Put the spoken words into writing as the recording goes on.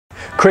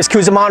Chris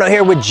Cusimano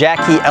here with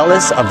Jackie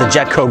Ellis of the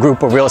Jetco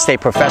Group of Real Estate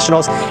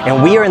Professionals,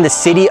 and we are in the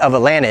city of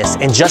Atlantis.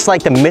 And just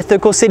like the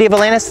mythical city of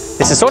Atlantis,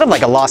 this is sort of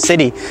like a lost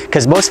city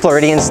because most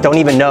Floridians don't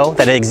even know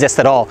that it exists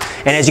at all.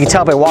 And as you can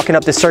tell by walking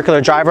up this circular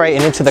driveway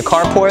and into the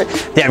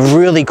carport, they have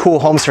really cool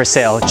homes for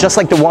sale, just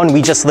like the one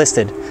we just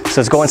listed.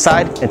 So let's go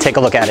inside and take a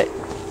look at it.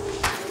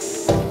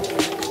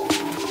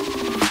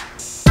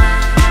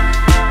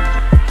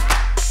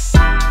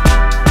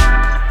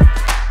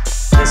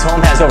 This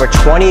home has over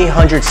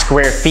 2,800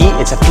 square feet.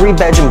 It's a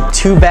 3-bedroom,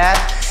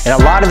 2-bath, and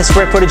a lot of the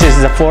square footage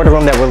is the Florida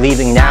room that we're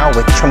leaving now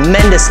with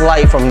tremendous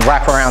light from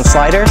wraparound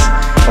sliders.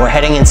 And we're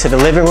heading into the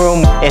living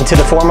room, into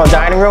the formal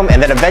dining room, and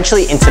then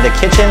eventually into the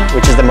kitchen,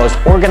 which is the most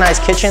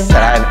organized kitchen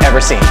that I have ever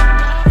seen.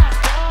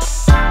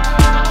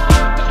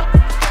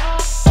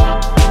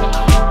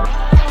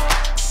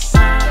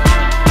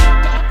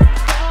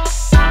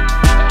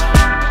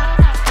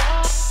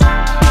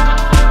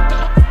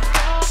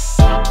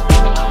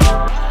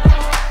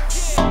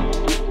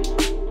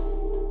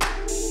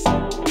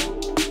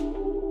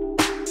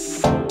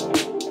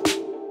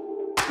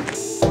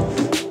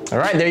 All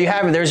right, there you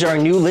have it. There's our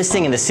new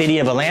listing in the city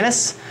of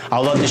Atlantis. I'd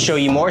love to show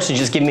you more, so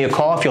just give me a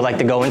call if you'd like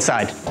to go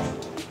inside.